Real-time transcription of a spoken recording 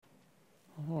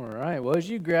Well, as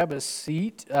you grab a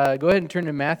seat, go ahead and turn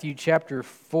to Matthew chapter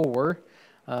 4.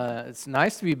 It's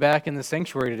nice to be back in the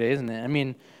sanctuary today, isn't it? I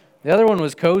mean, the other one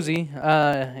was cozy,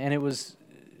 and it was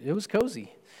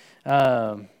cozy.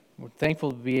 We're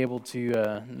thankful to be able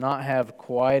to not have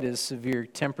quite as severe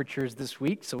temperatures this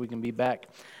week, so we can be back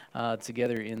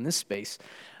together in this space.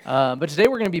 But today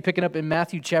we're going to be picking up in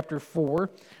Matthew chapter 4,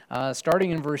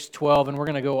 starting in verse 12, and we're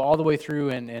going to go all the way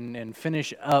through and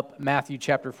finish up Matthew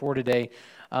chapter 4 today.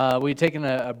 We had taken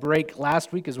a break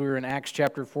last week as we were in Acts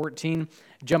chapter 14,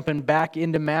 jumping back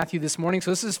into Matthew this morning.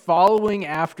 So this is following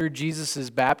after Jesus'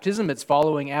 baptism. It's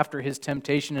following after his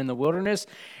temptation in the wilderness.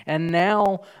 And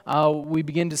now we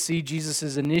begin to see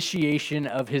Jesus' initiation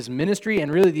of his ministry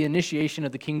and really the initiation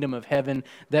of the kingdom of heaven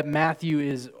that Matthew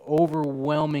is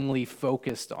overwhelmingly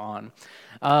focused on.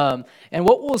 And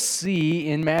what we'll see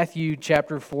in Matthew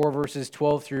chapter 4, verses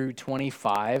 12 through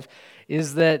 25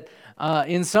 is that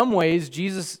in some ways,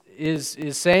 Jesus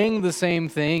is saying the same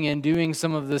thing and doing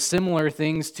some of the similar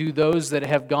things to those that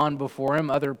have gone before him,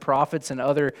 other prophets and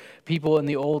other people in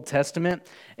the Old Testament.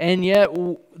 And yet,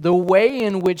 the way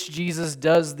in which Jesus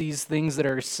does these things that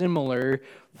are similar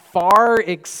far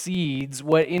exceeds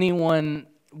what anyone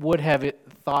would have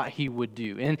thought he would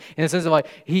do. In the sense of like,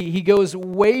 he goes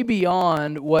way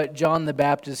beyond what John the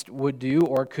Baptist would do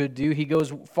or could do. He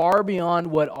goes far beyond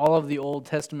what all of the Old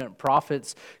Testament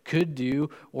prophets could do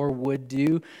or would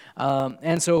do.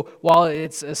 And so while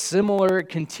it's a similar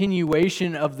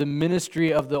continuation of the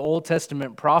ministry of the Old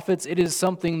Testament prophets, it is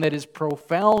something that is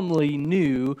profoundly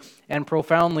new and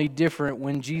profoundly different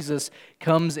when Jesus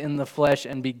comes in the flesh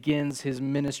and begins his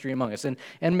ministry among us.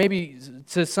 And maybe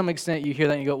to some extent you hear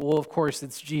that and you go, well, of course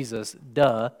it's Jesus,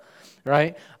 duh,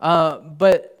 right?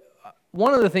 But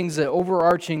one of the things, that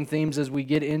overarching themes as we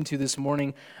get into this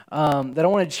morning that I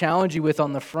want to challenge you with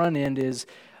on the front end is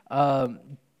how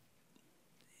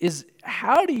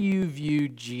do you view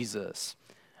Jesus?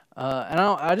 And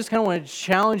I just kind of want to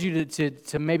challenge you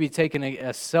to maybe take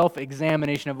a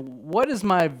self-examination of what is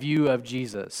my view of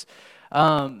Jesus?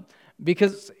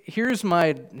 Because here's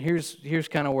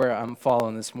kind of where I'm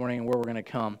following this morning and where we're going to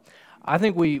come. I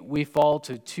think we fall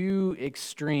to two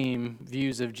extreme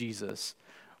views of Jesus,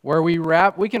 where we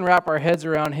can wrap our heads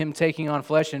around him taking on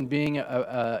flesh and being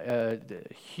a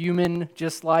human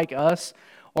just like us,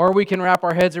 or we can wrap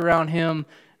our heads around him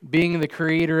being the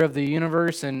creator of the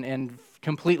universe and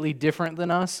completely different than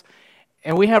us.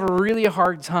 And we have a really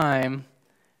hard time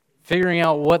figuring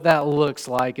out what that looks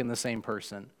like in the same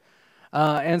person.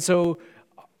 And so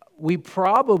we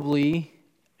probably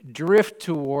drift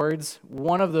towards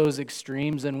one of those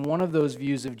extremes and one of those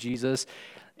views of Jesus.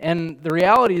 And the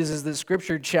reality is that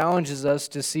Scripture challenges us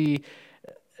to see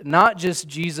not just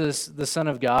Jesus, the Son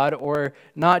of God, or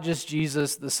not just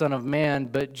Jesus, the Son of Man,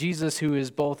 but Jesus who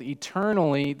is both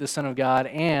eternally the Son of God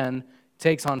and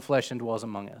takes on flesh and dwells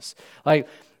among us. Even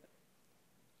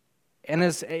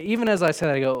as I said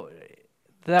that, I go,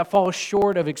 that falls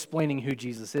short of explaining who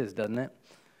Jesus is, doesn't it?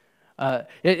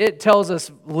 It tells us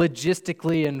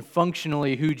logistically and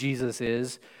functionally who Jesus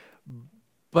is,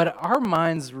 but our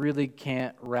minds really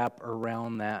can't wrap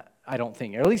around that, I don't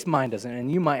think. Or at least mine doesn't.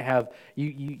 And you might have,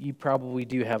 you probably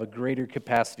do have a greater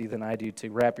capacity than I do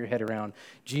to wrap your head around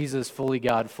Jesus, fully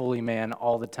God, fully man,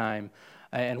 all the time,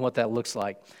 and what that looks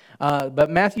like. But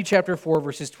Matthew chapter 4,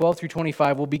 verses 12 through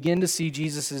 25, we'll begin to see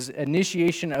Jesus'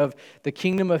 initiation of the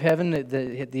kingdom of heaven,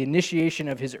 the initiation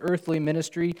of his earthly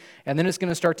ministry, and then it's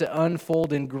going to start to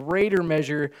unfold in greater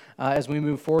measure as we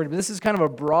move forward. But this is kind of a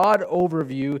broad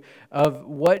overview of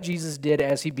what Jesus did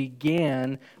as he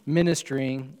began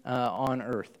ministering on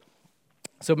earth.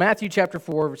 So Matthew chapter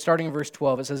 4, starting in verse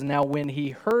 12, it says, "Now when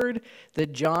he heard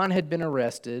that John had been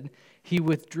arrested, he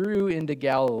withdrew into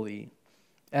Galilee.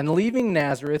 And leaving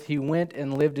Nazareth, he went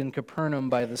and lived in Capernaum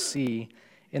by the sea,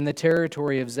 in the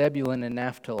territory of Zebulun and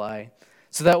Naphtali,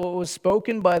 so that what was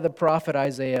spoken by the prophet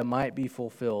Isaiah might be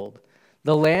fulfilled.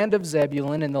 The land of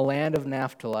Zebulun and the land of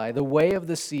Naphtali, the way of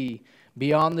the sea,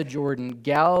 beyond the Jordan,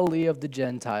 Galilee of the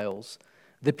Gentiles.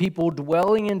 The people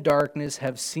dwelling in darkness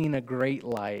have seen a great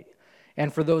light.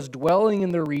 And for those dwelling in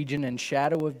the region and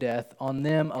shadow of death, on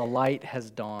them a light has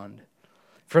dawned.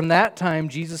 From that time,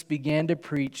 Jesus began to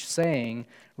preach, saying,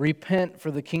 'Repent,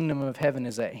 for the kingdom of heaven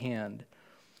is at hand.'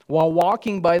 While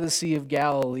walking by the Sea of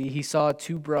Galilee, he saw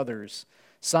two brothers,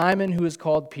 Simon, who is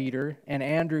called Peter, and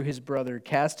Andrew, his brother,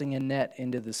 casting a net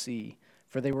into the sea,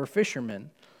 for they were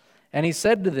fishermen. And he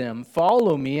said to them,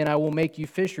 'Follow me, and I will make you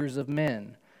fishers of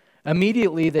men.'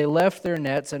 Immediately they left their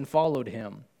nets and followed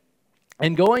him.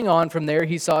 And going on from there,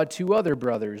 he saw two other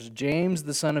brothers, James,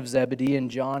 the son of Zebedee, and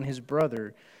John, his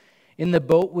brother, in the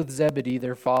boat with Zebedee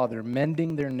their father,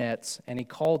 mending their nets, and he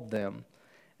called them.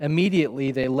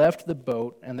 Immediately they left the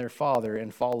boat and their father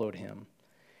and followed him.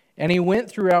 And he went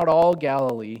throughout all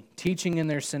Galilee, teaching in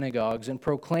their synagogues and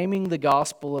proclaiming the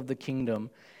gospel of the kingdom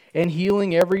and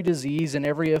healing every disease and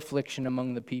every affliction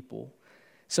among the people.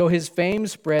 So his fame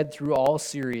spread through all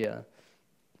Syria.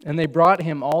 And they brought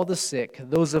him all the sick,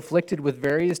 those afflicted with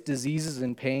various diseases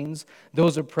and pains,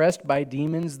 those oppressed by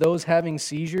demons, those having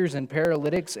seizures and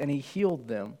paralytics, and he healed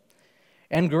them.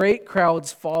 And great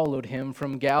crowds followed him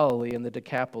from Galilee and the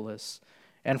Decapolis,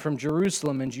 and from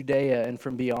Jerusalem and Judea, and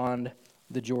from beyond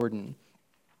the Jordan.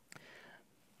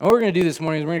 What we're going to do this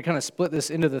morning is we're going to kind of split this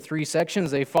into the three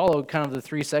sections. They follow kind of the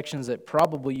three sections that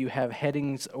probably you have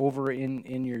headings over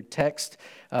in your text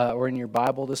or in your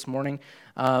Bible this morning.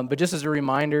 But just as a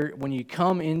reminder, when you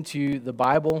come into the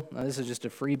Bible, this is just a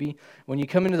freebie, when you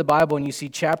come into the Bible and you see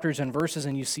chapters and verses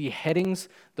and you see headings,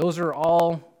 those are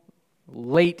all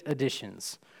late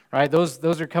additions. Right,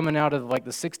 those are coming out of like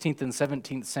the 16th and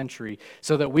 17th century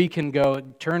so that we can go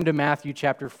turn to Matthew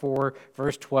chapter 4,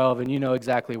 verse 12, and you know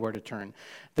exactly where to turn.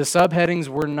 The subheadings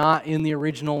were not in the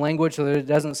original language, so that it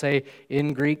doesn't say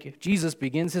in Greek, Jesus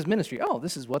begins his ministry. Oh,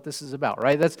 this is what this is about,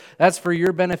 right? That's for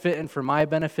your benefit and for my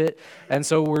benefit. And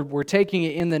so we're taking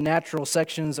it in the natural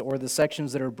sections or the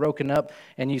sections that are broken up,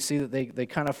 and you see that they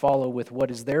kind of follow with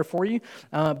what is there for you.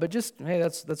 But just, hey,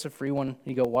 that's a free one.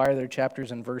 You go, why are there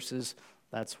chapters and verses?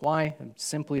 That's why,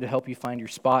 simply to help you find your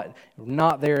spot.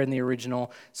 Not there in the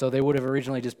original, so they would have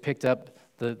originally just picked up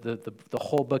the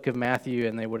whole book of Matthew,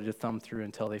 and they would have just thumbed through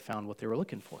until they found what they were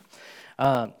looking for.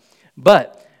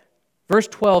 But verse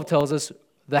 12 tells us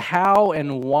the how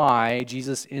and why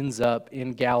Jesus ends up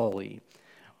in Galilee.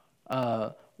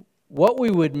 What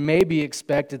we would maybe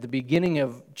expect at the beginning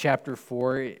of chapter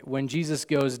 4, when Jesus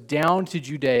goes down to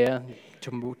Judea,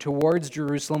 towards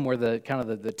Jerusalem, where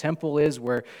the temple is,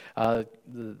 where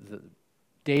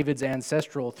David's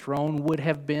ancestral throne would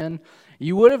have been,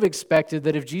 you would have expected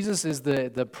that if Jesus is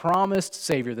the promised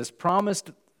Savior, this promised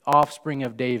offspring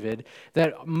of David,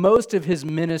 that most of his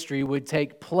ministry would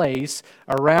take place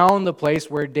around the place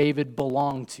where David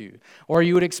belonged to. Or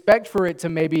you would expect for it to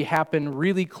maybe happen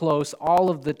really close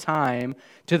all of the time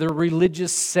to the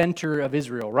religious center of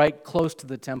Israel, right close to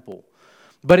the temple.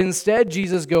 But instead,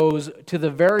 Jesus goes to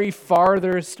the very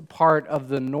farthest part of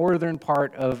the northern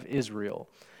part of Israel,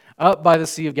 up by the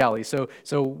Sea of Galilee,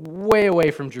 so way away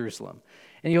from Jerusalem.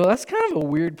 And that's kind of a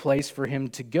weird place for him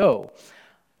to go.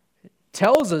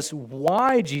 Tells us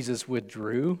why Jesus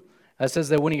withdrew. It says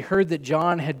that when he heard that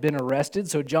John had been arrested,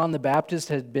 so John the Baptist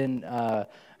had been,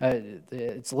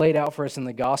 it's laid out for us in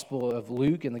the Gospel of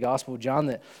Luke and the Gospel of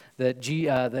John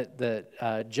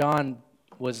that John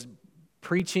was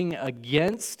preaching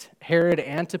against Herod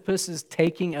Antipas's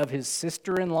taking of his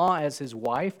sister-in-law as his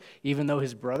wife, even though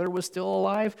his brother was still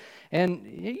alive. And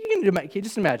you can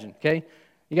just imagine, okay?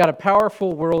 You got a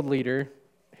powerful world leader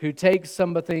who takes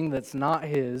something that's not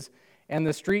his, and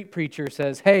the street preacher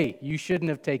says, hey, you shouldn't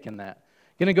have taken that.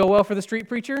 Gonna go well for the street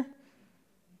preacher?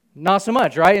 Not so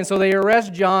much, right? And so they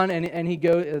arrest John, and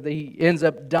he ends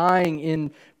up dying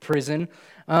in prison.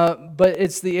 But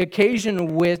it's the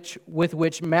occasion with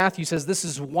which Matthew says this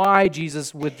is why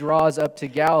Jesus withdraws up to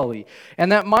Galilee.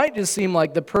 And that might just seem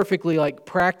like the perfectly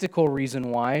practical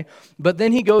reason why. But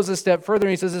then he goes a step further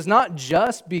and he says it's not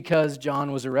just because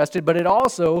John was arrested, but it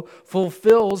also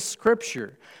fulfills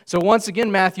Scripture. So once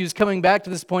again, Matthew's coming back to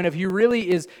this point of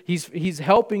he's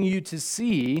helping you to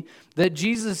see that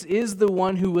Jesus is the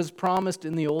one who was promised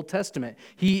in the Old Testament.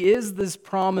 He is this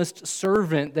promised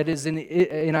servant that is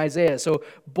in Isaiah. So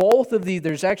both of these,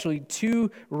 there's actually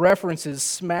two references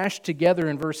smashed together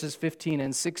in verses 15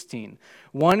 and 16.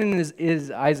 One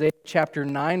is Isaiah chapter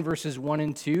 9, verses 1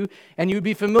 and 2. And you'd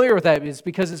be familiar with that. It's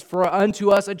because it's for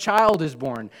unto us a child is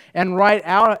born. And right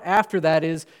out after that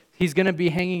is he's going to be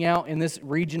hanging out in this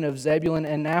region of Zebulun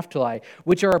and Naphtali,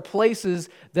 which are places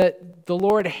that the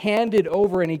Lord handed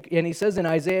over. And he says in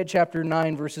Isaiah chapter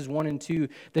 9, verses 1 and 2,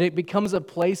 that it becomes a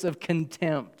place of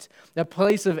contempt, a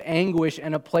place of anguish,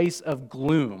 and a place of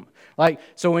gloom.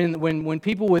 So when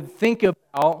people would think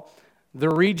about the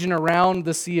region around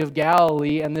the Sea of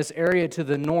Galilee and this area to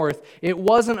the north, it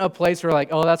wasn't a place where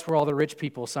that's where all the rich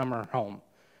people summer home.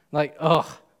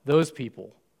 Those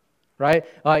people. Right?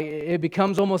 It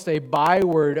becomes almost a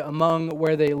byword among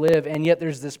where they live, and yet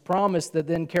there's this promise that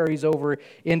then carries over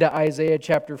into Isaiah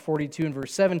chapter 42 and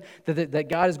verse 7 that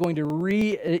God is going to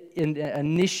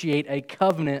reinitiate a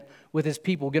covenant with his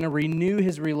people, going to renew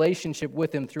his relationship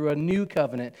with them through a new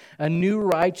covenant, a new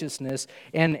righteousness,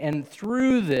 and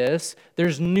through this,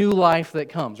 there's new life that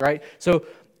comes, right? So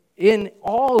in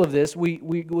all of this,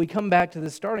 we come back to the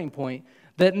starting point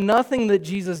that nothing that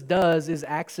Jesus does is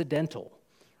accidental,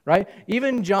 right?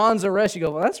 Even John's arrest, you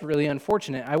go, well, that's really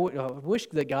unfortunate. I wish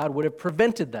that God would have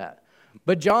prevented that.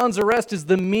 But John's arrest is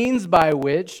the means by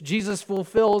which Jesus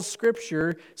fulfills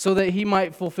Scripture so that he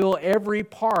might fulfill every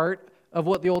part of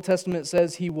what the Old Testament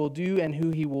says he will do and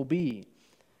who he will be.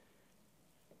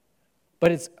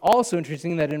 But it's also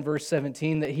interesting that in verse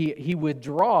 17 that he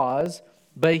withdraws,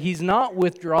 but he's not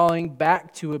withdrawing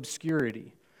back to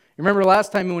obscurity. Remember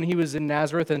last time when he was in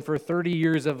Nazareth and for 30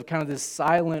 years of kind of this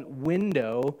silent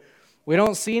window, we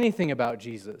don't see anything about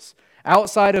Jesus.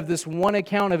 Outside of this one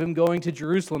account of him going to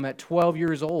Jerusalem at 12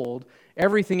 years old,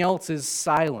 everything else is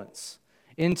silence.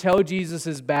 Until Jesus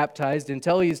is baptized,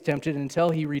 until he is tempted, until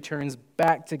he returns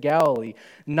back to Galilee.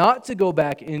 Not to go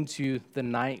back into the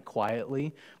night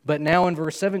quietly, but now in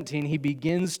verse 17, he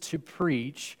begins to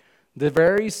preach the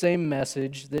very same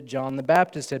message that John the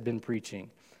Baptist had been preaching.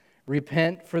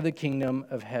 Repent, for the kingdom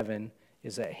of heaven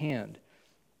is at hand.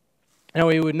 Now,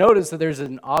 we would notice that there's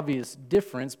an obvious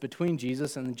difference between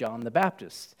Jesus and John the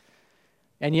Baptist.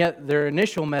 And yet, their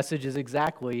initial message is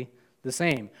exactly the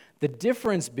same. The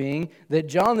difference being that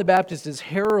John the Baptist is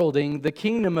heralding the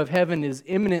kingdom of heaven is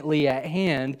imminently at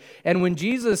hand. And when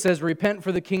Jesus says, repent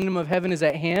for the kingdom of heaven is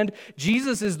at hand,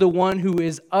 Jesus is the one who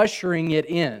is ushering it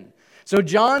in. So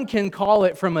John can call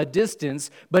it from a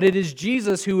distance, but it is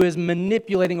Jesus who is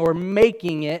manipulating or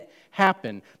making it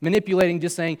happen. Manipulating,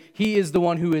 just saying he is the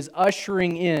one who is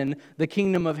ushering in the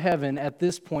kingdom of heaven at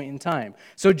this point in time.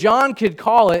 So John could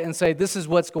call it and say, this is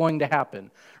what's going to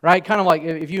happen. Right? Kind of like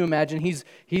if you imagine he's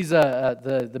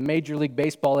the Major League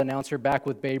Baseball announcer back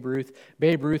with Babe Ruth.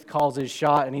 Babe Ruth calls his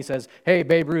shot and he says, hey,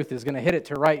 Babe Ruth is going to hit it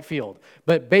to right field.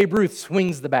 But Babe Ruth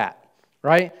swings the bat.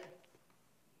 Right?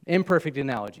 Imperfect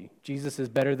analogy. Jesus is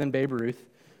better than Babe Ruth.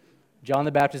 John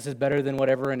the Baptist is better than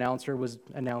whatever announcer was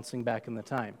announcing back in the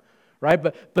time. Right?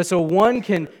 But so one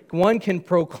can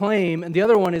proclaim, and the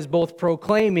other one is both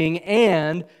proclaiming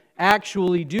and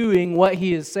actually doing what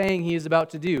he is saying he is about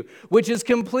to do, which is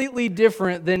completely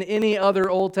different than any other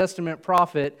Old Testament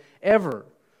prophet ever.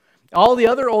 All the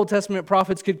other Old Testament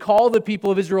prophets could call the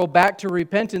people of Israel back to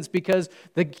repentance because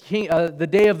the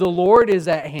day of the Lord is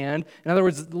at hand. In other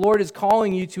words, the Lord is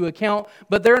calling you to account,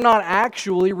 but they're not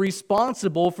actually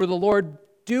responsible for the Lord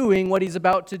doing what he's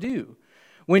about to do.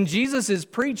 When Jesus is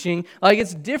preaching,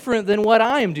 it's different than what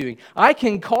I am doing. I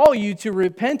can call you to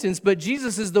repentance, but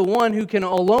Jesus is the one who can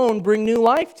alone bring new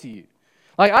life to you.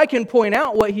 I can point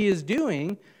out what he is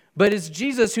doing, but it's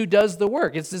Jesus who does the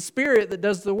work. It's the Spirit that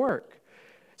does the work.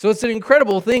 So it's an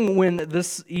incredible thing when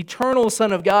this eternal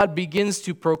Son of God begins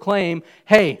to proclaim,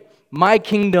 hey, my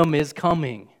kingdom is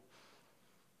coming.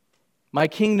 My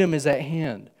kingdom is at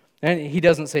hand. And he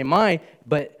doesn't say my,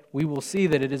 but we will see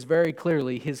that it is very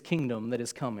clearly his kingdom that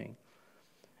is coming.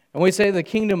 And when we say the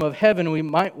kingdom of heaven, we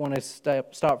might want to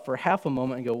stop for half a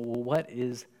moment and go, well, what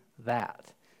is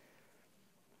that?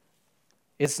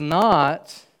 It's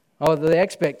not the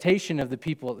expectation of the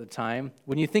people at the time.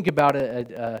 When you think about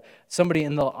somebody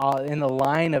in the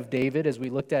line of David, as we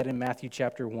looked at in Matthew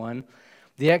chapter 1,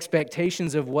 the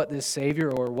expectations of what this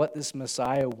Savior or what this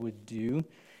Messiah would do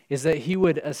is that he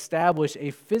would establish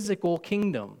a physical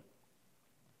kingdom,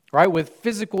 right, with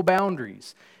physical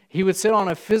boundaries. He would sit on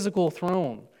a physical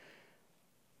throne.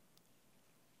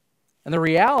 And the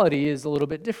reality is a little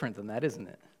bit different than that, isn't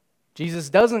it? Jesus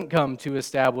doesn't come to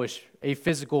establish a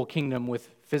physical kingdom with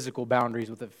physical boundaries,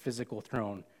 with a physical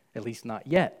throne, at least not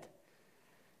yet.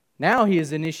 Now he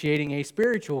is initiating a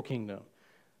spiritual kingdom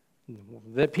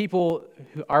that people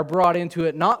are brought into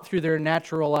it not through their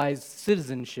naturalized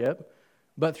citizenship,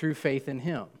 but through faith in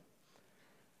him.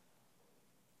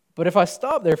 But if I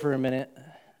stop there for a minute,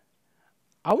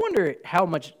 I wonder how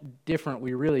much different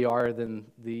we really are than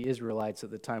the Israelites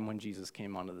at the time when Jesus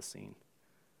came onto the scene.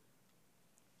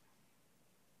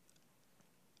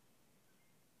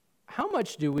 How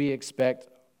much do we expect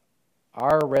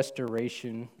our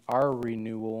restoration, our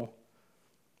renewal,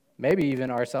 maybe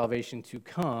even our salvation to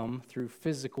come through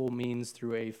physical means,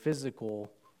 through a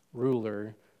physical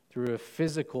ruler, through a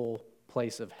physical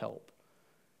place of help?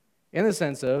 In the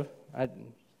sense of,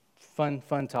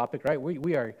 fun topic, right?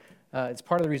 We are, it's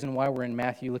part of the reason why we're in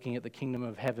Matthew looking at the kingdom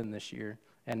of heaven this year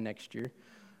and next year.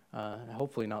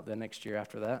 Hopefully not the next year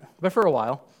after that, but for a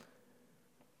while,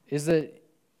 is that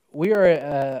we are,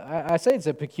 I say it's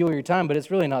a peculiar time, but it's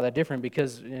really not that different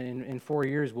because in 4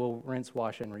 years we'll rinse,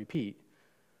 wash, and repeat.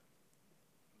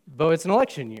 But it's an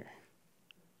election year.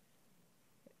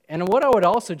 And what I would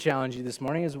also challenge you this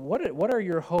morning is what are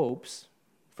your hopes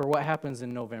for what happens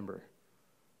in November?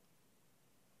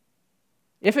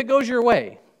 If it goes your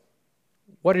way,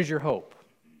 what is your hope?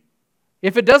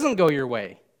 If it doesn't go your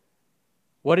way,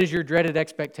 what is your dreaded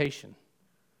expectation?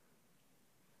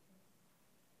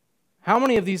 How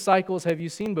many of these cycles have you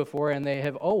seen before, and they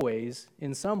have always,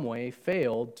 in some way,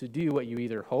 failed to do what you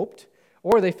either hoped,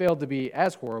 or they failed to be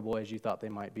as horrible as you thought they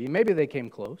might be? Maybe they came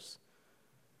close.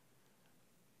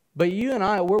 But you and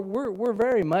I, we're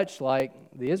very much like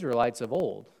the Israelites of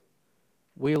old.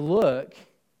 We look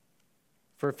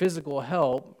for physical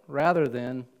help rather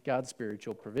than God's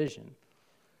spiritual provision.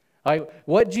 Like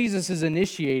what Jesus is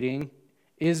initiating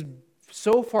is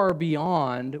so far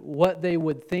beyond what they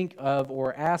would think of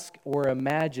or ask or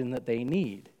imagine that they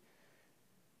need.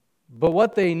 But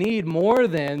what they need more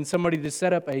than somebody to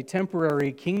set up a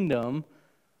temporary kingdom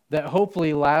that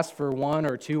hopefully lasts for 1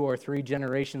 or 2 or 3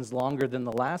 generations longer than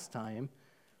the last time,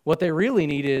 what they really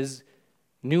need is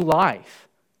new life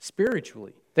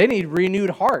spiritually. They need renewed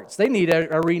hearts. They need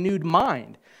a renewed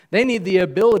mind. They need the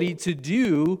ability to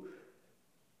do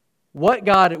what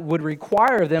God would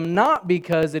require of them, not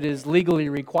because it is legally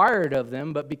required of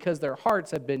them, but because their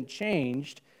hearts have been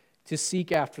changed to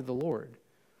seek after the Lord.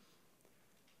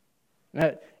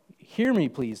 Now, hear me,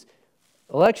 please.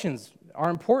 Elections are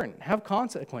important, have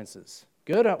consequences,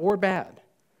 good or bad.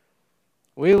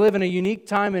 We live in a unique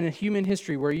time in human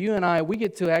history where you and I, we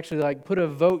get to actually put a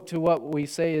vote to what we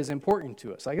say is important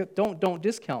to us. Don't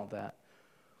discount that.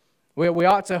 We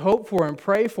ought to hope for and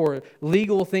pray for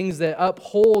legal things that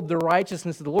uphold the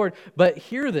righteousness of the Lord. But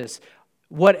hear this,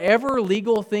 whatever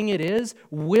legal thing it is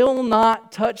will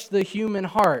not touch the human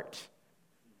heart.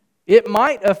 It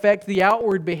might affect the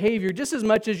outward behavior just as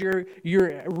much as your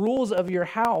rules of your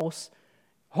house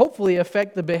hopefully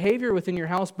affect the behavior within your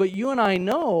house. But you and I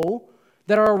know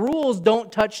that our rules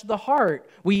don't touch the heart.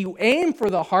 We aim for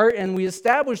the heart and we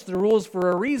establish the rules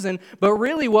for a reason, but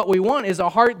really what we want is a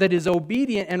heart that is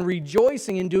obedient and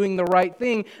rejoicing in doing the right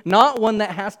thing, not one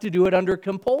that has to do it under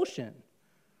compulsion.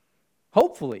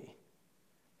 Hopefully.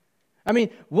 I mean,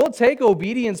 we'll take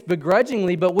obedience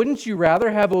begrudgingly, but wouldn't you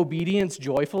rather have obedience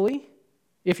joyfully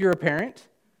if you're a parent?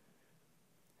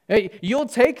 Hey, you'll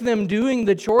take them doing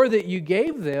the chore that you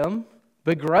gave them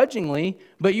begrudgingly,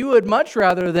 but you would much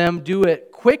rather them do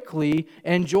it quickly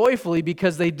and joyfully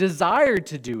because they desire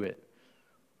to do it.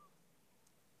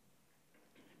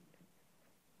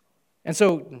 And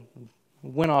so,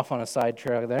 went off on a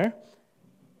sidetrack there.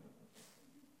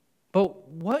 But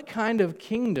what kind of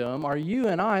kingdom are you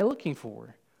and I looking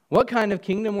for? What kind of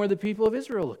kingdom were the people of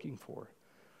Israel looking for?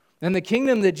 And the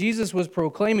kingdom that Jesus was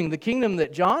proclaiming, the kingdom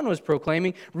that John was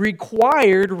proclaiming,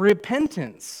 required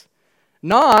repentance.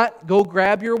 Not go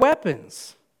grab your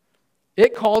weapons.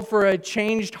 It called for a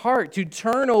changed heart, to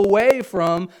turn away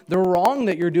from the wrong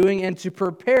that you're doing and to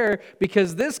prepare,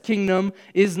 because this kingdom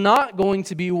is not going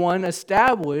to be one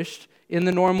established in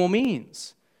the normal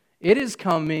means. It is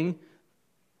coming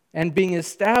and being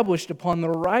established upon the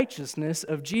righteousness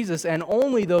of Jesus, and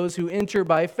only those who enter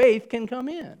by faith can come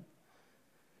in.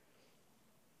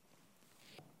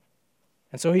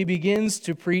 And so he begins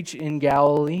to preach in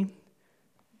Galilee.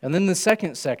 And then the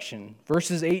second section,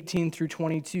 verses 18 through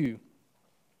 22.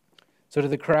 So to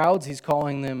the crowds, he's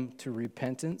calling them to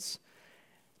repentance.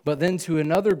 But then to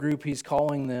another group, he's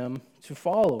calling them to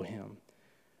follow him.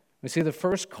 We see the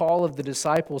first call of the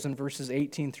disciples in verses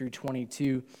 18 through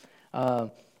 22.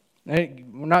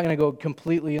 We're not going to go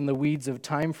completely in the weeds of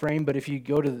time frame, but if you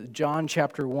go to John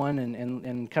chapter 1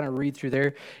 and kind of read through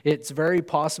there, it's very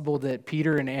possible that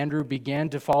Peter and Andrew began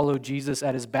to follow Jesus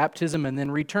at his baptism and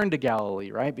then returned to Galilee,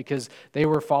 right? Because they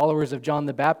were followers of John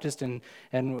the Baptist, and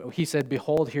he said,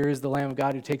 "Behold, here is the Lamb of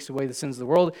God who takes away the sins of the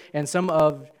world." And some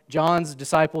of John's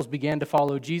disciples began to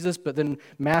follow Jesus, but then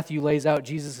Matthew lays out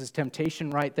Jesus' temptation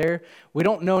right there. We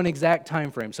don't know an exact time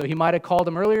frame, so he might have called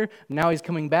them earlier, now he's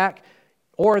coming back.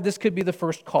 Or this could be the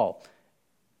first call,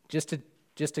 just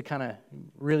to kind of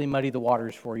really muddy the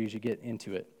waters for you as you get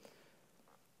into it.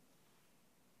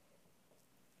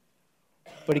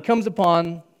 But he comes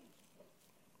upon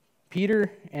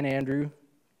Peter and Andrew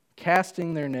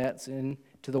casting their nets into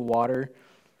the water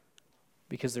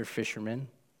because they're fishermen.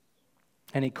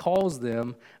 And he calls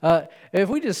them. If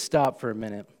we just stop for a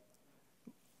minute.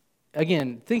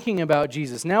 Again, thinking about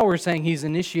Jesus, now we're saying he's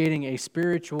initiating a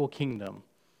spiritual kingdom.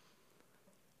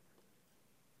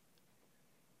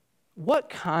 What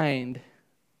kind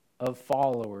of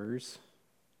followers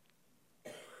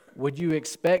would you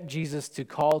expect Jesus to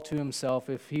call to himself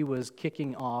if he was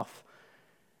kicking off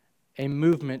a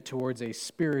movement towards a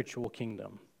spiritual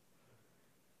kingdom?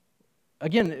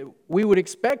 Again, we would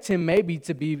expect him maybe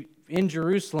to be in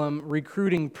Jerusalem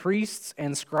recruiting priests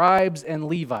and scribes and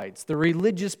Levites, the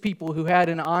religious people who had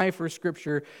an eye for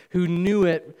Scripture, who knew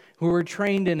it, who were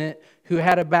trained in it, who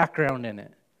had a background in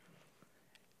it.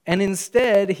 And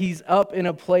instead, he's up in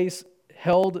a place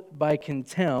held by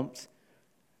contempt,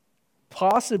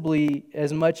 possibly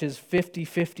as much as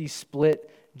 50-50 split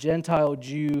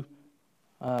Gentile-Jew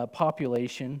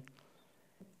population.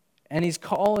 And he's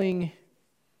calling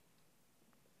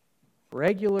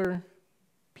regular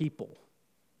people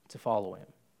to follow him.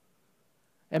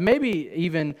 And maybe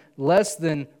even less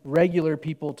than regular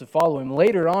people to follow him.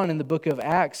 Later on in the book of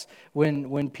Acts,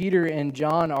 when Peter and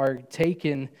John are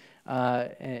taken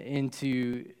in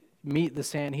to meet the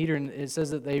Sanhedrin, it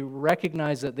says that they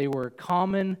recognized that they were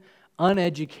common,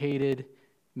 uneducated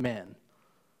men.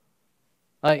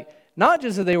 Like, not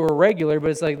just that they were regular,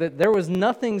 but it's like that there was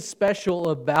nothing special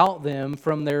about them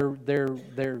from their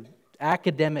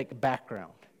academic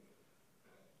background.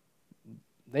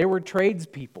 They were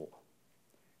tradespeople.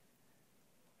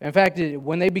 In fact,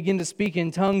 when they begin to speak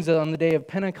in tongues on the day of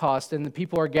Pentecost and the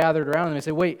people are gathered around them, they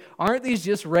say, wait, aren't these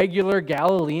just regular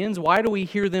Galileans? Why do we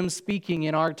hear them speaking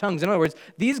in our tongues? In other words,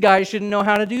 these guys shouldn't know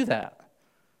how to do that.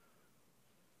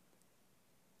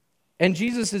 And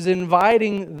Jesus is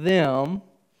inviting them,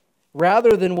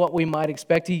 rather than what we might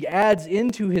expect. He adds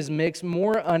into his mix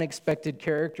more unexpected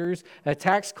characters, a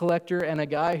tax collector and a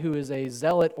guy who is a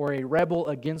zealot or a rebel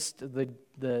against the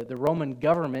Roman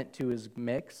government to his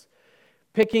mix,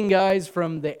 picking guys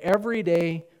from the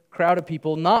everyday crowd of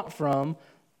people, not from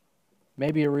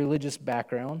maybe a religious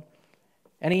background.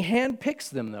 And he handpicks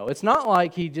them, though. It's not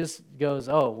like he just goes,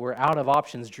 oh, we're out of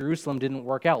options. Jerusalem didn't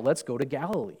work out. Let's go to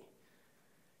Galilee.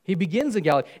 He begins in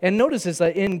Galilee. And notice this,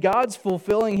 that in God's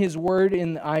fulfilling his word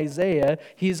in Isaiah,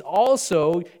 he's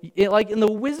also, like in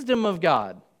the wisdom of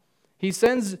God, he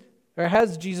sends, or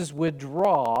has Jesus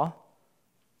withdraw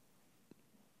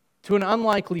to an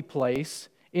unlikely place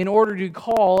in order to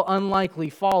call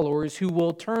unlikely followers who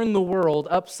will turn the world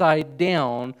upside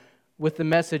down with the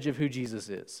message of who Jesus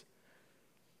is.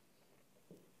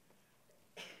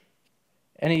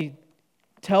 And he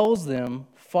tells them,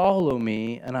 follow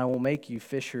me, and I will make you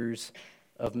fishers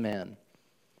of men.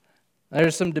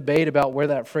 There's some debate about where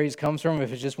that phrase comes from,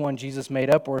 if it's just one Jesus made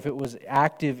up or if it was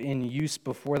active in use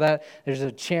before that. There's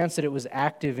a chance that it was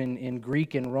active in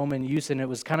Greek and Roman use, and it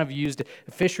was kind of used,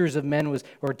 fishers of men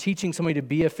or teaching somebody to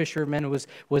be a fisher of men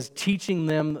was teaching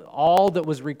them all that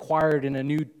was required in a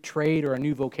new trade or a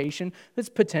new vocation. It's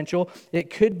potential. It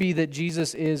could be that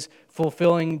Jesus is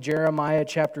fulfilling Jeremiah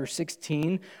chapter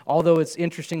 16, although it's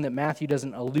interesting that Matthew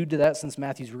doesn't allude to that, since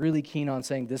Matthew's really keen on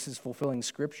saying this is fulfilling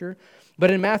Scripture.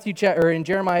 But in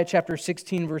Jeremiah chapter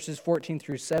 16, verses 14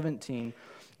 through 17,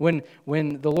 when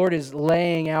the Lord is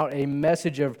laying out a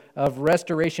message of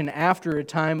restoration after a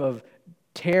time of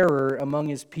terror among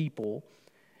his people,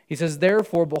 he says,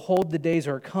 therefore, behold, the days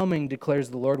are coming, declares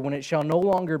the Lord, when it shall no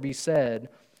longer be said,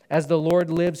 as the Lord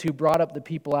lives who brought up the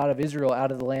people out of Israel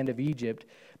out of the land of Egypt,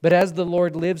 but as the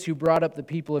Lord lives who brought up the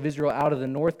people of Israel out of the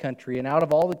north country and out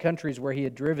of all the countries where he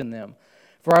had driven them.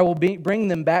 For I will bring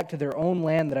them back to their own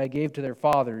land that I gave to their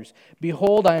fathers.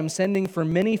 Behold, I am sending for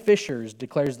many fishers,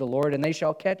 declares the Lord, and they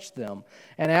shall catch them.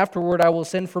 And afterward I will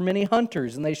send for many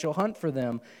hunters, and they shall hunt for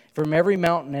them from every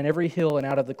mountain and every hill and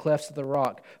out of the clefts of the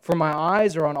rock. For my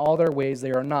eyes are on all their ways,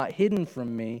 they are not hidden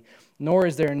from me, nor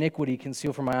is their iniquity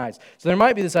concealed from my eyes. So there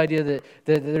might be this idea that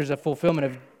there's a fulfillment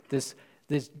of this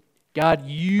God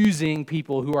using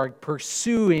people who are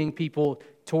pursuing people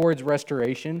towards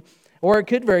restoration. Or it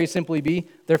could very simply be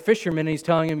they're fishermen and he's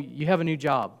telling them, you have a new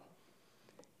job.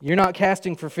 You're not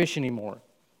casting for fish anymore.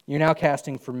 You're now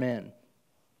casting for men.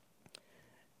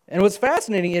 And what's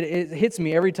fascinating, it hits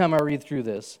me every time I read through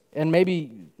this. And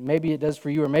maybe it does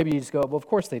for you, or maybe you just go, well, of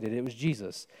course they did. It was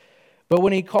Jesus. But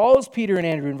when he calls Peter and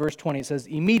Andrew in verse 20, it says,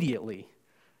 immediately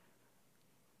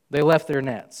they left their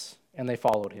nets and they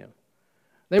followed him.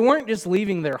 They weren't just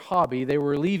leaving their hobby, they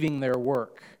were leaving their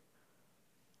work.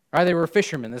 Right, they were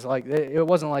fishermen. It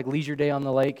wasn't like leisure day on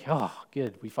the lake. Oh,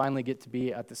 good. We finally get to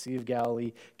be at the Sea of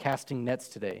Galilee casting nets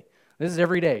today. This is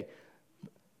every day.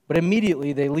 But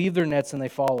immediately they leave their nets and they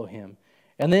follow him.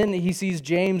 And then he sees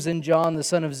James and John, the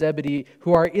son of Zebedee,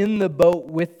 who are in the boat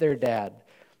with their dad.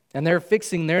 And they're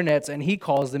fixing their nets, and he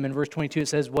calls them. In verse 22, it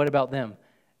says, what about them?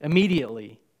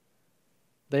 Immediately,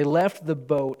 they left the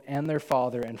boat and their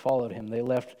father and followed him. They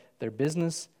left their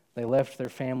business. They left their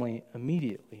family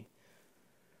immediately.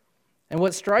 And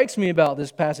what strikes me about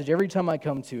this passage every time I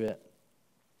come to it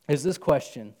is this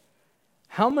question.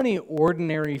 How many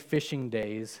ordinary fishing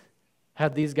days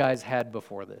had these guys had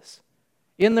before this?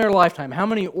 In their lifetime, how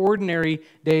many ordinary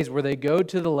days where they go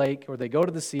to the lake or they go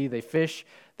to the sea, they fish,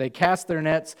 they cast their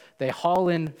nets, they haul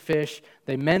in fish,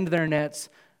 they mend their nets,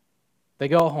 they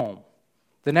go home.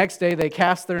 The next day they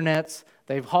cast their nets,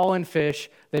 they haul in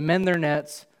fish, they mend their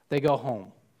nets, they go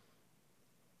home.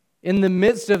 In the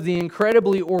midst of the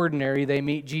incredibly ordinary, they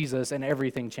meet Jesus and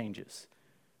everything changes.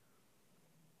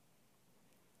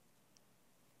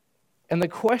 And the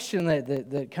question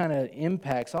that kind of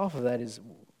impacts off of that is,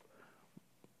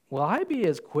 will I be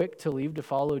as quick to leave to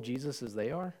follow Jesus as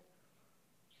they are?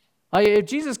 Like, if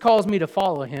Jesus calls me to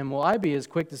follow him, will I be as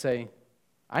quick to say,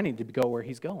 I need to go where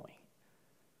he's going?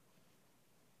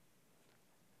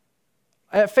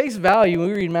 At face value, when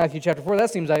we read Matthew chapter 4, that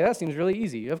seems really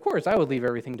easy. Of course, I would leave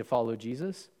everything to follow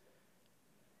Jesus.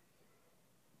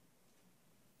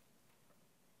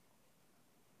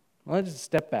 Well, let's just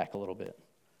step back a little bit.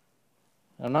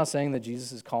 I'm not saying that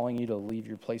Jesus is calling you to leave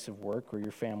your place of work or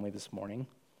your family this morning,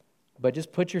 but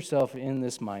just put yourself in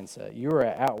this mindset. You are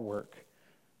at work.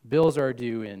 Bills are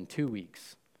due in 2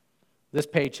 weeks. This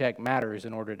paycheck matters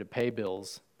in order to pay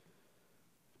bills.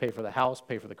 Pay for the house,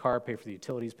 pay for the car, pay for the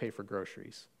utilities, pay for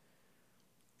groceries.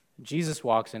 Jesus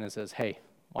walks in and says, hey,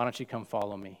 why don't you come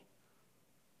follow me?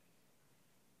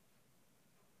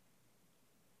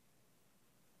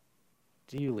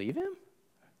 Do you leave him?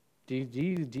 Do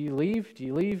you leave? Do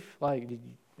you leave, like,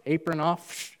 apron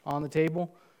off on the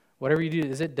table? Whatever you do,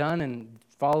 is it done and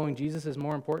following Jesus is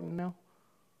more important now?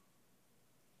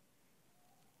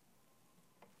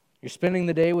 You're spending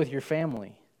the day with your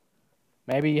family.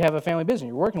 Maybe you have a family business.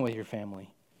 You're working with your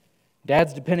family.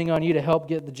 Dad's depending on you to help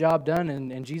get the job done,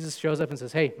 and Jesus shows up and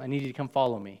says, hey, I need you to come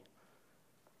follow me.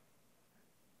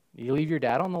 You leave your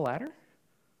dad on the ladder?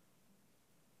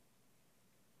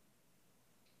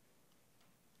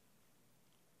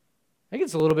 I think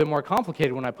it's a little bit more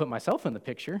complicated when I put myself in the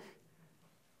picture.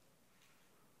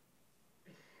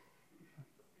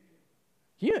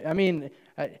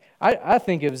 I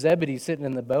think of Zebedee sitting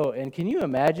in the boat, and can you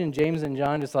imagine James and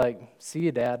John just like, see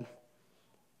you, Dad?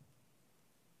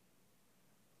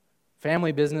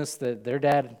 Family business that their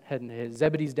dad had,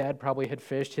 Zebedee's dad probably had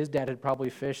fished, his dad had probably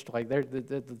fished. Like,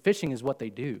 the fishing is what they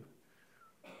do.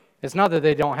 It's not that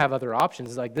they don't have other options.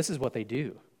 It's like, this is what they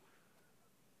do.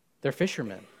 They're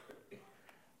fishermen.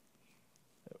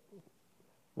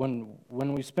 When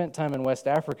we spent time in West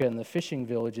Africa in the fishing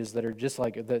villages that are just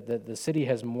like the city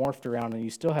has morphed around, and you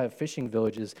still have fishing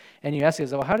villages, and you ask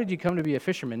us, well, how did you come to be a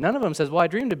fisherman? None of them says, well, I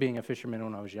dreamed of being a fisherman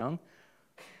when I was young.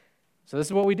 So this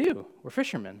is what we do. We're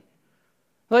fishermen.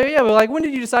 Like, yeah, but like, when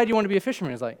did you decide you want to be a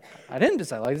fisherman? It's like, I didn't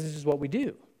decide. Like, this is just what we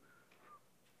do.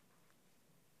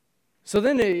 So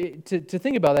then to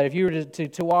think about that, if you were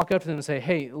to walk up to them and say,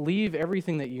 hey, leave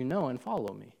everything that you know and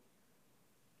follow me.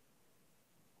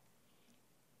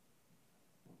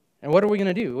 And what are we going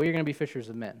to do? Well, you're going to be fishers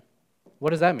of men. What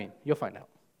does that mean? You'll find out.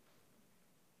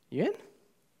 You in?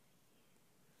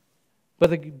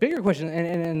 But the bigger question,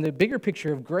 and the bigger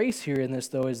picture of grace here in this,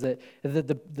 though, is that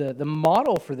the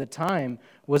model for the time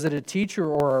was that a teacher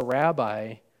or a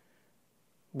rabbi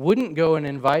wouldn't go and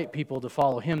invite people to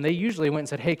follow him. They usually went and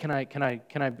said, hey, can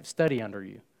I study under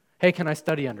you? Hey, can I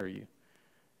study under you?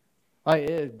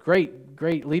 Like,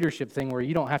 great leadership thing where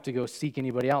you don't have to go seek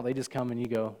anybody out. They just come and you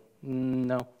go,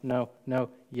 no,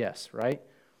 yes, right?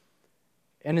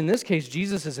 And in this case,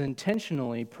 Jesus is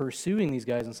intentionally pursuing these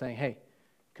guys and saying, hey,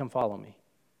 come follow me.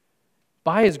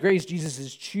 By his grace, Jesus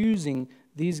is choosing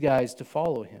these guys to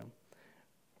follow him.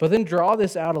 But then draw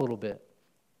this out a little bit.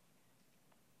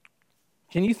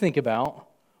 Can you think about,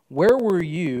 where were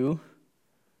you,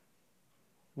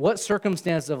 what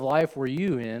circumstance of life were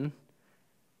you in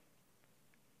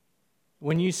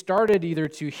when you started either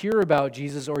to hear about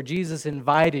Jesus or Jesus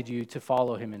invited you to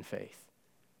follow him in faith?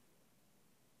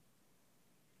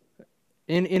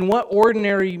 In what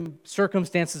ordinary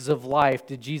circumstances of life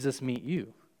did Jesus meet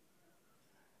you?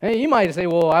 And you might say,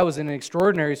 well, I was in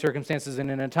extraordinary circumstances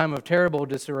and in a time of terrible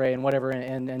disarray and whatever,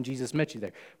 and Jesus met you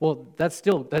there. Well, that's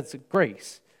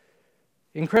grace.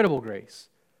 Incredible grace.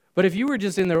 But if you were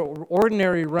just in the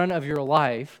ordinary run of your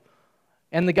life,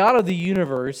 and the God of the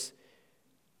universe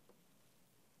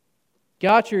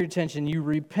got your attention, you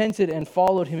repented and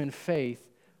followed him in faith,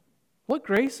 what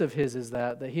grace of his is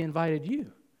that he invited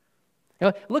you?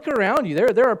 Now, look around you.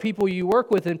 There are people you work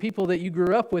with and people that you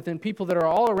grew up with and people that are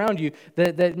all around you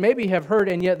that maybe have heard,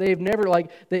 and yet they've never,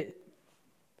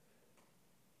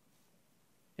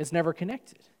 it's never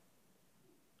connected.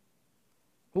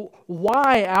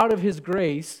 Why, out of his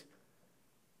grace,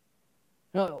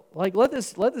 let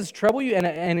this trouble you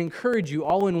and encourage you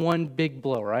all in one big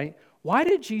blow, right? Why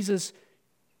did Jesus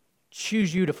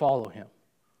choose you to follow him?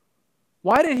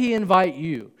 Why did he invite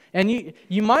you? And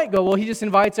you might go, well, he just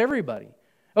invites everybody.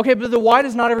 Okay, but why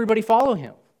does not everybody follow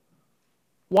him?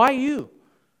 Why you?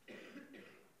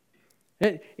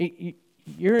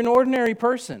 You're an ordinary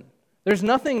person. There's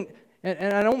nothing,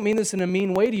 and I don't mean this in a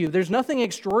mean way to you, there's nothing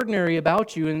extraordinary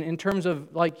about you in terms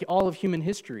of like all of human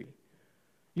history.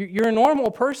 You're a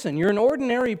normal person. You're an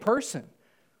ordinary person.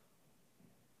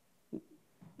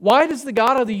 Why does the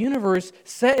God of the universe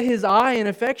set his eye and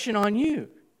affection on you?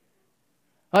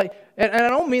 Like, and I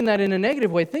don't mean that in a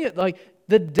negative way. Think it like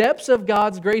the depths of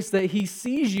God's grace that he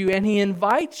sees you and he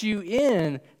invites you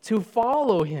in to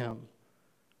follow him,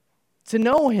 to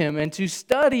know him and to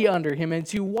study under him and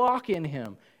to walk in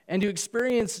him and to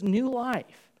experience new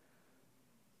life.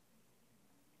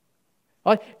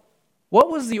 Like,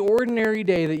 what was the ordinary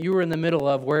day that you were in the middle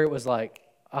of where it was like,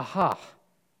 aha,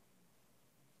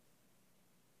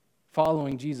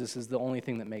 following Jesus is the only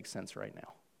thing that makes sense right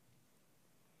now?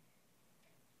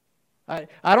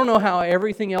 I don't know how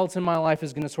everything else in my life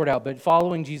is going to sort out, but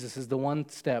following Jesus is the one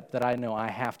step that I know I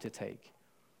have to take.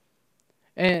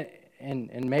 And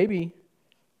maybe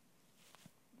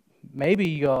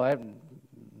you go,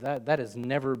 that has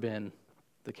never been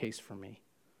the case for me.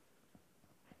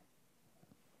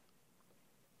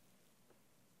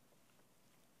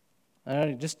 And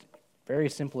I just very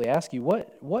simply ask you,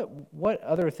 what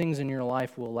other things in your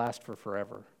life will last for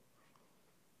forever?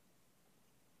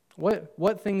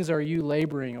 What things are you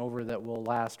laboring over that will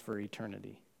last for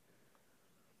eternity?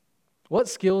 What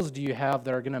skills do you have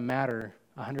that are going to matter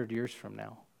 100 years from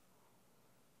now?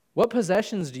 What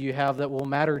possessions do you have that will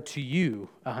matter to you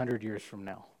 100 years from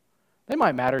now? They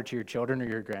might matter to your children or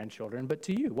your grandchildren, but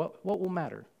to you, what will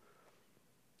matter?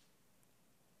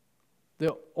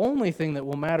 The only thing that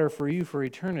will matter for you for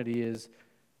eternity is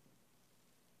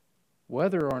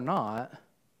whether or not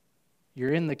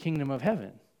you're in the kingdom of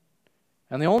heaven.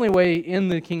 And the only way in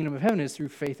the kingdom of heaven is through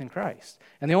faith in Christ.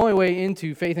 And the only way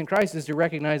into faith in Christ is to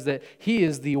recognize that he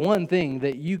is the one thing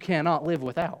that you cannot live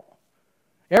without.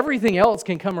 Everything else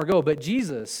can come or go, but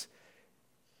Jesus,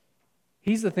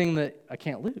 he's the thing that I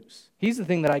can't lose. He's the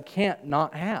thing that I can't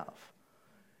not have.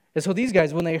 And so these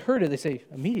guys, when they heard it, they say,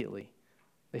 immediately,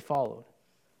 they followed.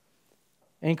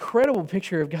 An incredible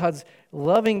picture of God's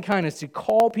loving kindness to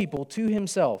call people to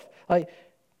himself. Like,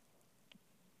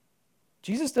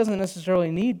 Jesus doesn't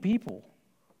necessarily need people.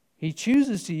 He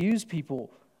chooses to use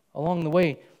people along the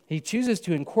way. He chooses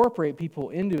to incorporate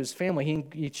people into his family.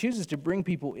 He chooses to bring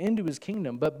people into his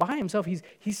kingdom. But by himself,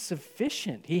 he's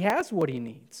sufficient. He has what he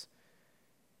needs.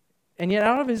 And yet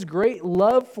out of his great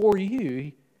love for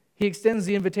you, he extends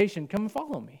the invitation, come and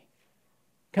follow me.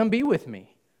 Come be with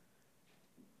me.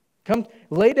 Come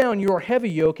lay down your heavy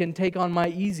yoke and take on my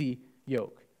easy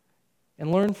yoke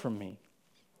and learn from me.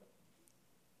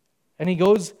 And he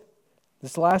goes,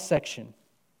 this last section,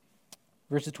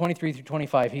 verses 23 through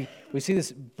 25, we see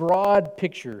this broad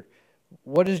picture.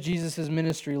 What does Jesus'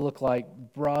 ministry look like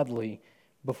broadly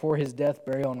before his death,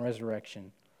 burial, and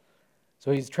resurrection?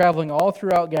 So he's traveling all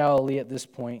throughout Galilee at this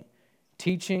point,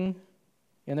 teaching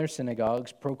in their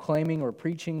synagogues, proclaiming or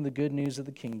preaching the good news of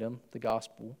the kingdom, the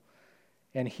gospel,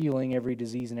 and healing every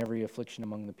disease and every affliction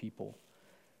among the people.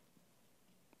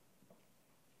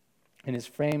 And his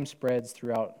fame spreads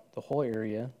throughout the whole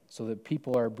area, so that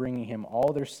people are bringing him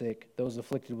all their sick, those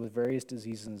afflicted with various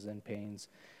diseases and pains,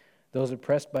 those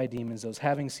oppressed by demons, those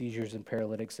having seizures and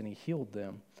paralytics, and he healed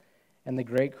them. And the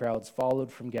great crowds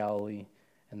followed from Galilee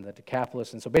and the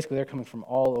Decapolis. And so basically they're coming from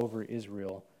all over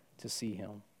Israel to see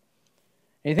him.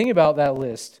 And you think about that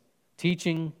list,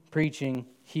 teaching, preaching,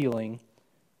 healing.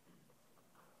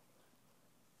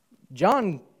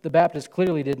 John the Baptist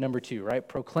clearly did number 2, right?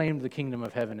 Proclaimed the kingdom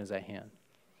of heaven is at hand.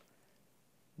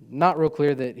 Not real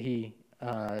clear that he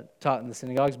taught in the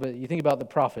synagogues, but you think about the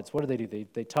prophets. What did they do?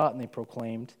 They taught and they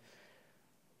proclaimed.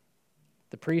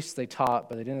 The priests, they taught,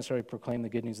 but they didn't necessarily proclaim the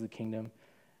good news of the kingdom.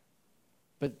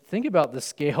 But think about the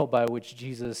scale by which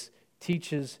Jesus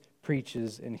teaches,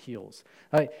 preaches, and heals.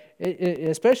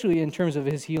 Especially in terms of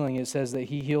his healing, it says that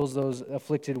he heals those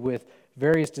afflicted with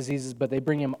various diseases, but they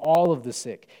bring him all of the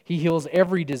sick. He heals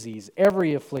every disease,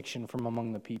 every affliction from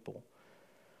among the people.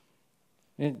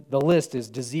 The list is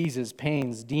diseases,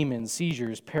 pains, demons,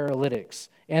 seizures, paralytics,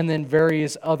 and then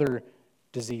various other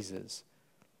diseases,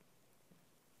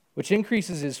 which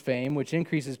increases his fame, which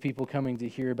increases people coming to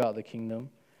hear about the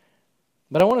kingdom.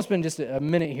 But I want to spend just a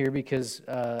minute here because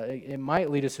it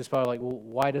might lead us to a spot like, well,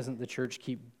 why doesn't the church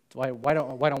why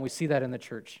don't we see that in the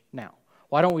church now?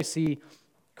 Why don't we see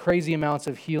crazy amounts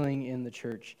of healing in the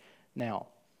church now?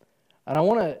 And I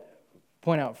want to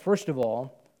point out, first of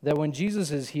all, that when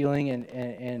Jesus is healing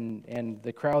and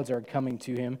the crowds are coming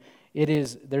to him,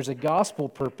 there's a gospel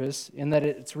purpose in that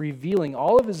it's revealing,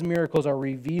 all of his miracles are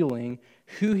revealing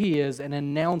who he is and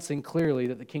announcing clearly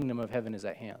that the kingdom of heaven is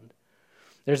at hand.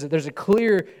 There's a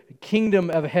clear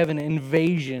kingdom of heaven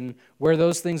invasion where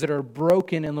those things that are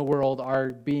broken in the world are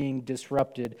being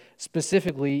disrupted,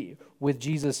 specifically with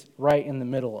Jesus right in the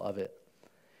middle of it.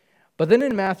 But then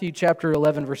in Matthew chapter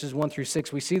 11, verses 1 through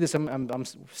 6, we see this. I'm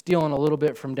stealing a little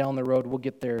bit from down the road. We'll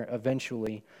get there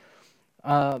eventually.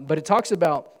 But it talks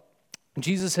about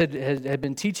Jesus had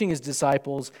been teaching his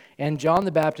disciples, and John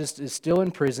the Baptist is still in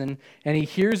prison, and he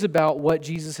hears about what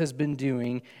Jesus has been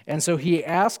doing, and so he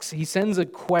sends a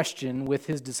question with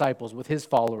his disciples, with his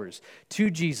followers, to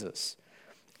Jesus.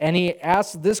 And he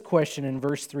asks this question in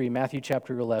verse 3, Matthew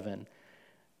chapter 11.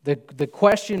 The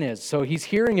question is, so he's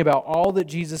hearing about all that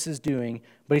Jesus is doing,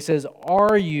 but he says,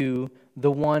 "Are you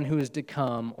the one who is to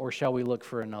come, or shall we look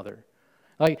for another?"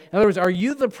 Like, in other words, are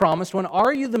you the promised one?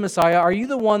 Are you the Messiah? Are you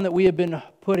the one that we have been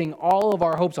putting all of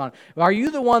our hopes on? Are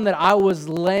you the one that I was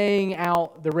laying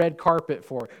out the red carpet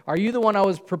for? Are you the one I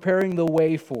was preparing the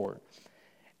way for?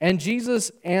 And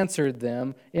Jesus answered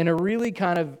them in a really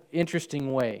kind of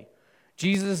interesting way.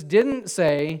 Jesus didn't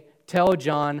say, "Tell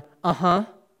John,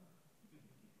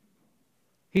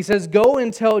 He says, "Go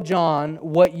and tell John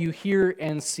what you hear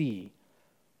and see.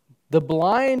 The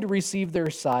blind receive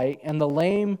their sight, and the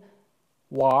lame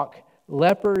walk,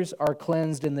 lepers are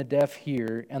cleansed, and the deaf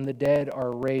hear, and the dead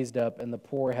are raised up, and the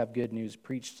poor have good news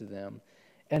preached to them.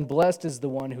 And blessed is the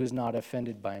one who is not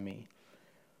offended by me."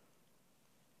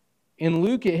 In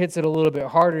Luke, it hits it a little bit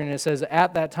harder, and it says,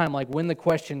 at that time, like when the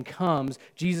question comes,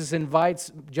 Jesus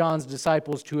invites John's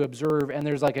disciples to observe, and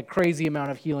there's like a crazy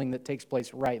amount of healing that takes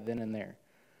place right then and there.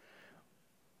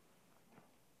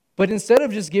 But instead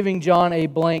of just giving John a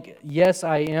blank, "Yes,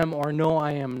 I am," or "No,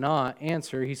 I am not"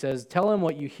 answer, he says, "Tell him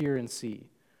what you hear and see."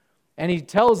 And he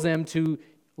tells them to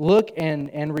look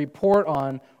and report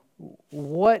on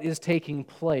what is taking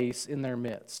place in their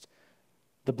midst.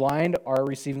 The blind are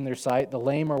receiving their sight, the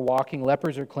lame are walking,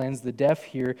 lepers are cleansed, the deaf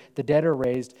hear, the dead are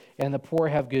raised, and the poor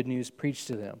have good news preached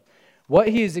to them. What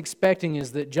he is expecting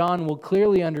is that John will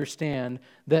clearly understand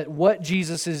that what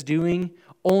Jesus is doing,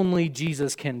 only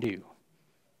Jesus can do.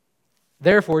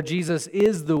 Therefore, Jesus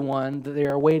is the one that they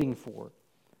are waiting for.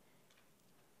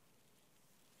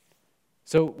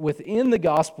 So within the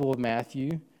Gospel of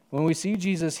Matthew, when we see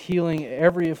Jesus healing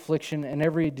every affliction and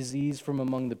every disease from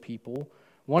among the people,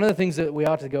 one of the things that we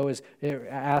ought to go is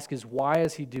ask is, why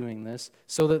is he doing this?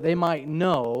 So that they might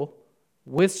know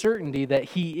with certainty that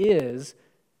he is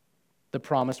the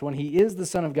promised one. He is the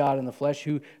Son of God in the flesh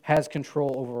who has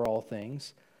control over all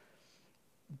things.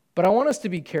 But I want us to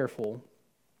be careful.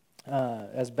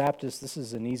 As Baptists, this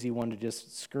is an easy one to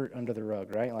just skirt under the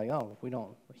rug, right? Like,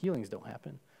 healings don't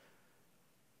happen.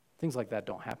 Things like that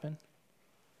don't happen.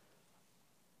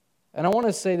 And I want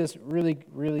to say this really,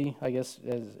 really, I guess,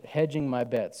 as hedging my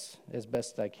bets as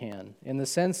best I can, in the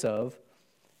sense of,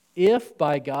 if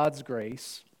by God's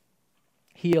grace,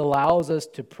 he allows us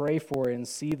to pray for and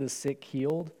see the sick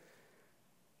healed,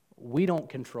 we don't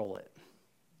control it.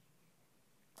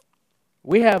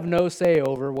 We have no say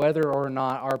over whether or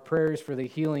not our prayers for the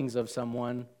healings of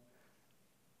someone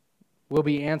will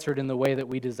be answered in the way that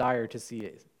we desire to see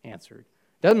it answered.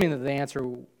 Doesn't mean that the answer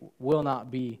will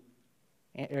not be,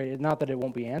 not that it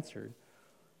won't be answered.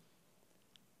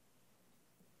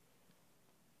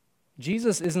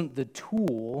 Jesus isn't the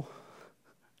tool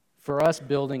for us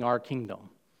building our kingdom.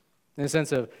 In the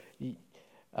sense of,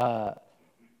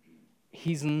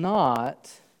 he's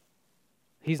not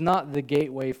the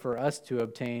gateway for us to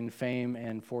obtain fame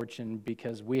and fortune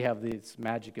because we have this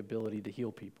magic ability to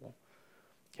heal people.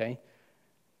 Okay?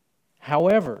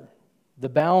 However, the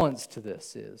balance to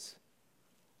this is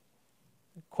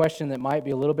a question that might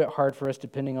be a little bit hard for us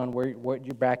depending on what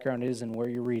your background is and where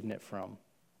you're reading it from.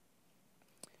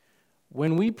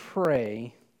 When we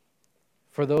pray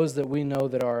for those that we know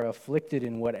that are afflicted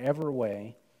in whatever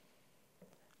way,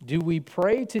 do we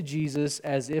pray to Jesus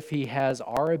as if he has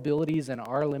our abilities and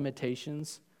our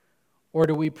limitations? Or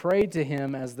do we pray to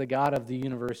him as the God of the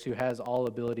universe who has all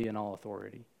ability and all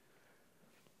authority?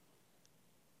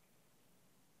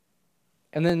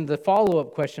 And then the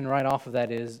follow-up question right off of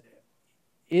that is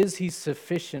he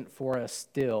sufficient for us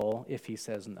still if he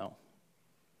says no?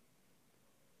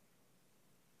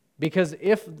 Because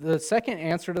if the second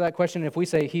answer to that question, if we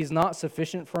say he's not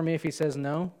sufficient for me if he says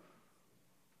no,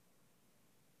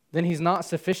 then he's not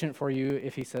sufficient for you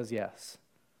if he says yes.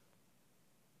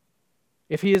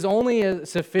 If he is only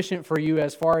sufficient for you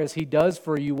as far as he does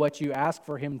for you what you ask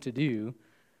for him to do,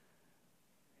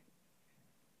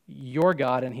 you're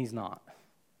God and he's not.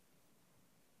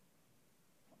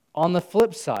 On the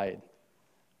flip side,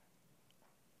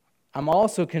 I'm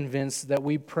also convinced that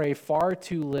we pray far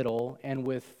too little and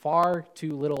with far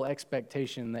too little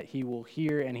expectation that He will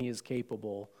hear and He is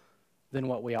capable than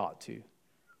what we ought to.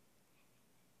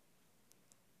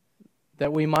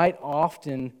 That we might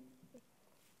often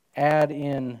add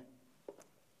in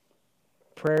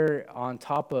prayer on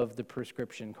top of the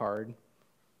prescription card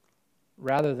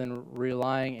rather than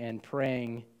relying and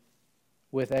praying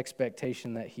with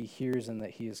expectation that He hears and that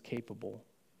He is capable.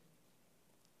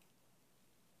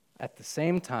 At the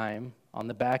same time, on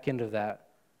the back end of that,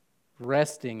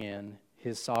 resting in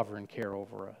His sovereign care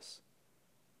over us.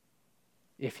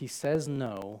 If He says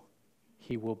no,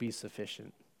 He will be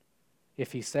sufficient.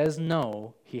 If He says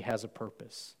no, He has a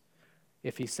purpose.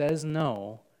 If He says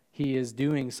no, He is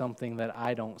doing something that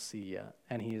I don't see yet,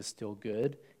 and He is still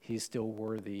good, He is still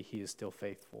worthy, He is still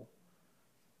faithful.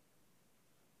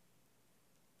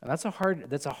 And that's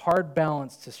a hard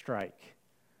balance to strike.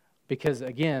 Because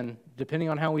again, depending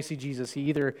on how we see Jesus, he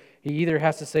either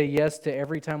has to say yes to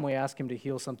every time we ask Him to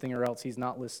heal something, or else He's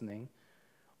not listening.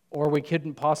 Or we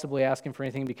couldn't possibly ask Him for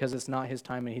anything because it's not His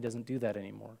time and He doesn't do that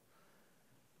anymore.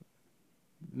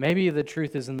 Maybe the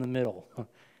truth is in the middle,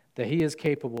 that He is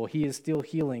capable. He is still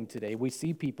healing today. We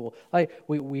see people,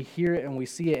 we hear it and we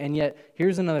see it, and yet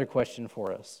here's another question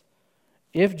for us.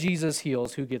 If Jesus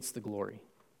heals, who gets the glory?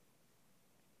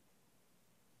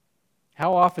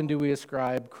 How often do we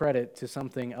ascribe credit to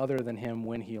something other than Him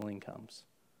when healing comes?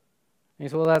 And you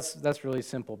say, well, that's really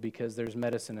simple because there's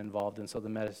medicine involved, and so the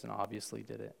medicine obviously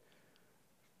did it.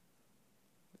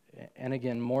 And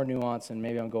again, more nuance, and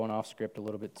maybe I'm going off script a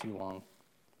little bit too long.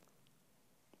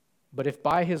 But if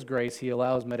by His grace He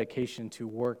allows medication to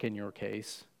work in your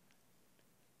case,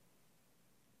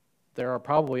 there are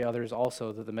probably others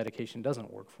also that the medication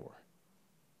doesn't work for.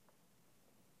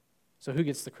 So who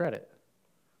gets the credit?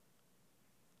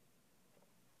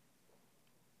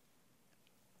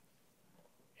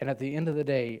 And at the end of the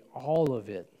day, all of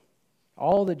it,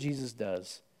 all that Jesus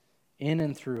does in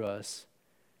and through us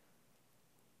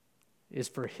is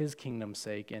for His kingdom's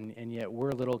sake, and yet we're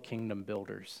little kingdom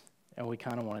builders, and we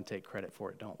kind of want to take credit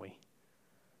for it, don't we?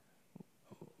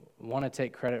 We want to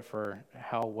take credit for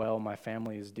how well my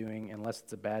family is doing. Unless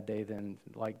it's a bad day, then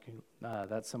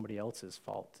that's somebody else's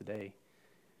fault today.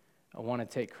 I want to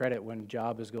take credit when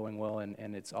job is going well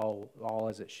and it's all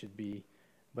as it should be.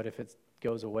 But if it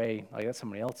goes away, that's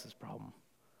somebody else's problem,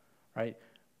 right?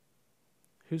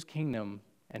 Whose kingdom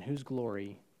and whose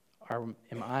glory am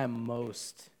I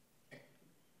most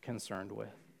concerned with?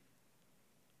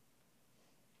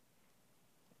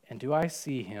 And do I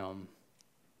see Him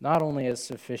not only as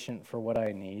sufficient for what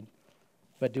I need,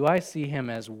 but do I see Him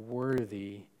as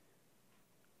worthy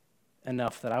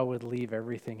enough that I would leave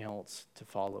everything else to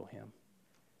follow Him?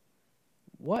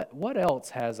 What else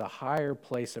has a higher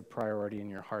place of priority in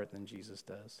your heart than Jesus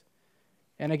does?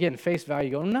 And again, face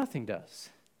value, go, nothing does.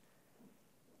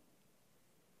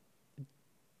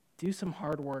 Do some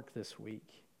hard work this week.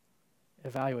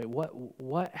 Evaluate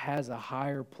what has a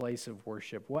higher place of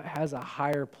worship, what has a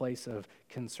higher place of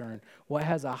concern, what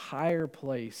has a higher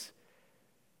place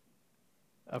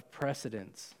of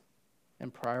precedence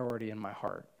and priority in my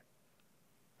heart.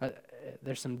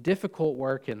 There's some difficult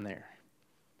work in there.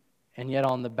 And yet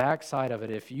on the backside of it,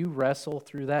 if you wrestle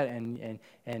through that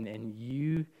and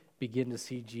you begin to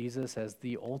see Jesus as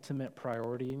the ultimate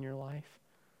priority in your life,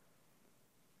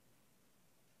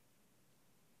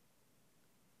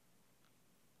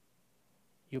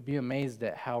 you'll be amazed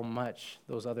at how much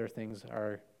those other things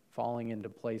are falling into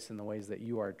place in the ways that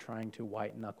you are trying to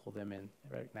white-knuckle them in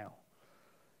right now.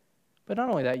 But not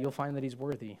only that, you'll find that He's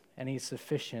worthy and He's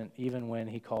sufficient even when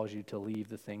He calls you to leave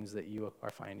the things that you are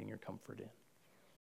finding your comfort in.